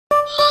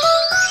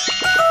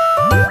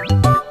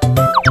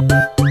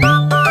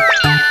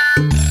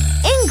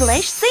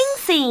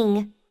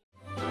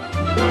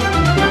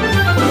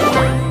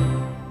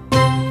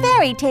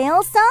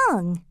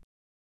song.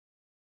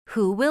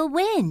 Who will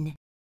win?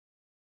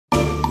 Go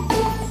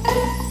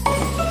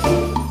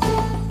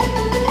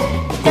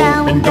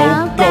and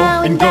go,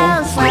 go and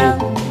go,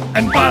 slow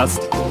and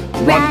fast.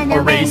 Run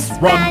a race,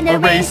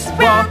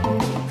 rah,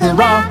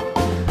 hurrah.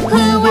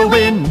 Who will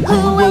win?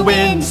 Who will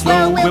win?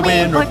 Slow will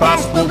win or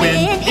fast will win.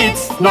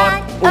 It's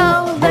not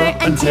over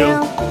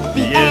until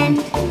the end.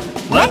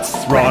 Let's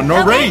run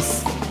a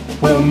race.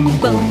 Boom,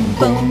 boom,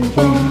 boom,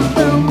 boom,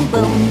 boom,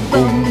 boom,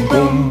 boom,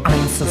 boom.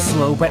 I'm so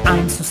slow, but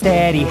I'm so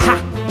steady. Ha,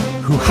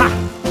 hoo ha.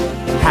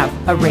 Have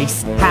a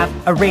race,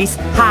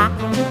 ha,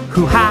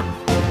 hoo ha.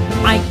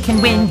 I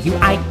can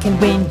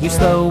win you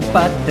slow,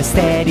 but the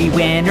steady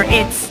winner.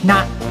 It's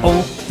not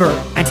over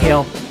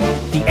until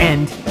the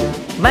end.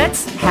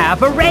 Let's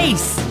have a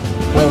race.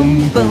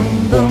 Boom,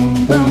 boom,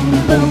 boom,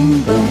 boom,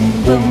 boom,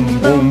 boom, boom,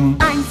 boom.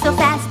 I'm so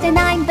fast and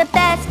I'm the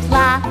best.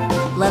 La,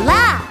 la,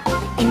 la.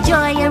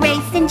 Enjoy a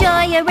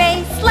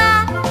race,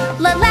 la,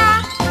 la,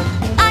 la.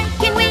 I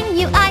can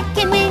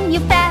win you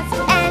fast,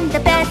 and the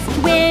best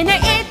winner.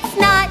 It's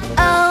not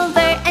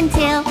over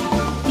until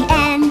the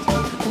end.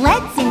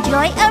 Let's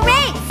enjoy a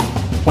race.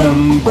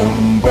 Boom,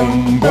 boom,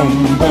 boom,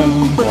 boom,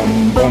 boom,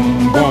 boom,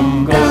 boom,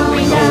 boom. Go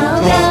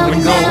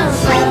and go,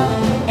 slow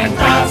and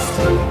fast.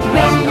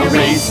 Run a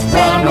race,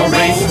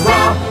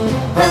 rah,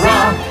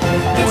 hurrah.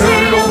 The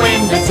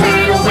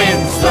turtle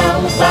wins slow,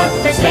 but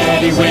the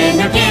steady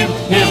winner. Give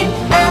him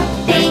a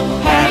big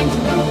hand.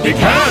 Big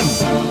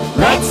hands,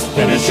 let's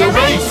finish a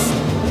race.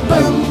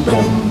 Boom,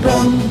 boom,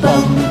 boom,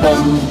 boom,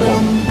 boom,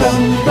 boom,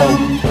 boom,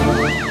 boom.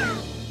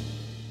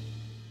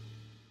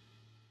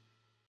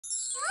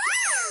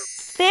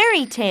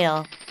 Fairy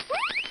tale.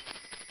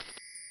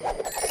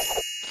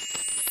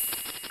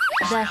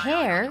 The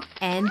Hare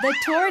and the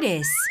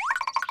Tortoise.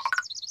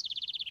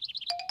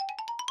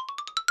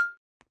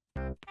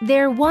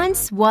 There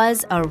once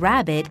was a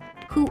rabbit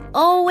who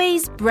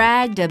always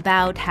bragged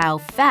about how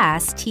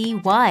fast he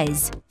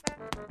was.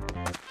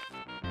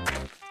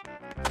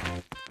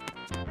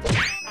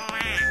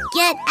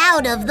 Get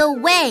out of the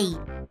way!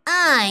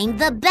 I'm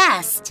the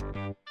best!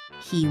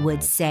 He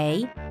would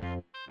say.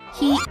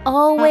 He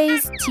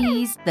always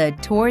teased the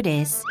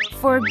tortoise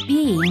for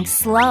being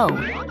slow.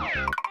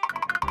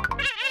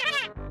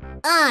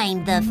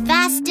 I'm the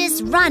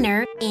fastest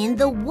runner in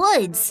the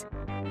woods.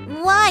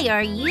 Why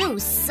are you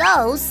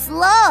so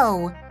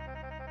slow?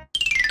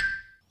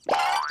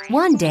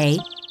 One day,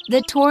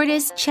 the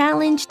tortoise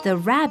challenged the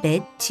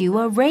rabbit to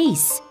a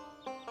race.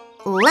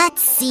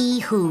 Let's see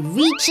who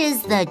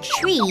reaches the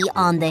tree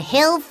on the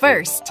hill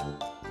first,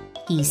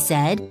 he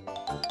said.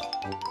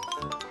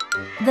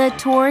 The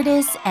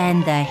tortoise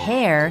and the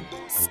hare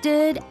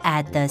stood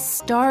at the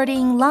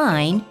starting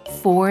line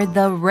for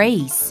the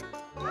race.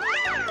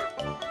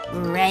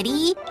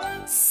 Ready,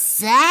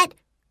 set,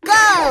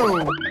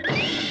 go!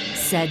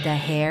 Said the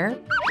hare,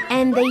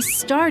 and they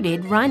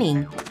started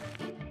running.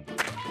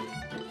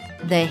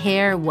 The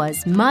hare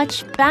was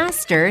much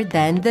faster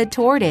than the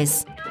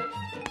tortoise.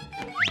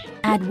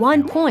 At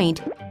one point,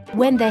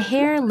 when the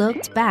hare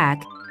looked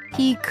back,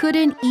 he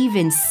couldn't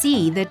even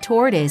see the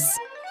tortoise.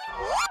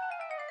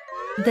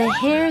 The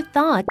hare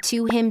thought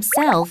to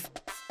himself,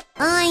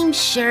 I'm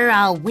sure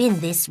I'll win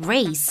this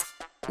race.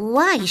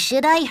 Why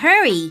should I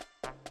hurry?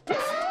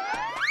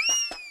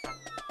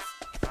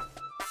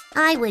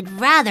 I would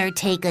rather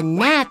take a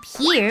nap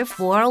here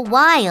for a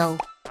while.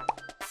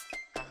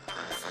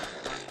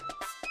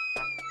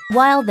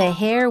 While the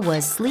hare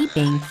was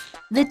sleeping,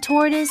 the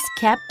tortoise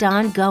kept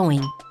on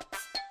going.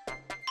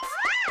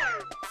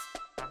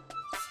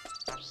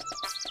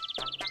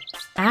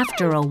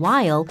 After a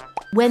while,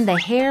 when the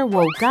hare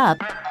woke up,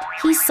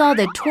 he saw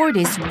the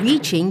tortoise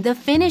reaching the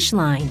finish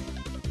line.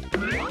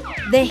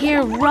 The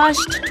hare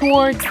rushed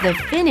towards the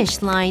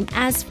finish line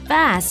as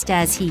fast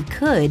as he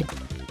could,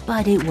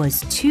 but it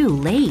was too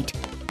late.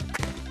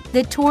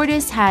 The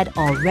tortoise had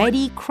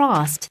already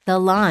crossed the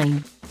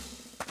line.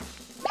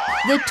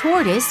 The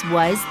tortoise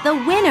was the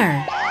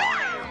winner.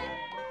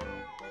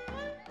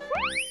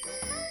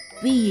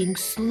 Being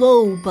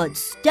slow but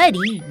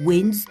steady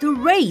wins the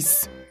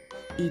race.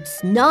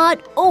 It's not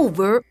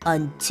over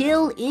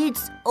until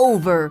it's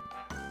over,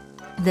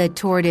 the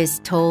tortoise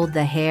told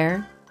the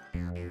hare.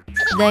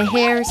 The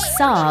hare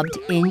sobbed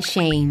in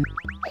shame.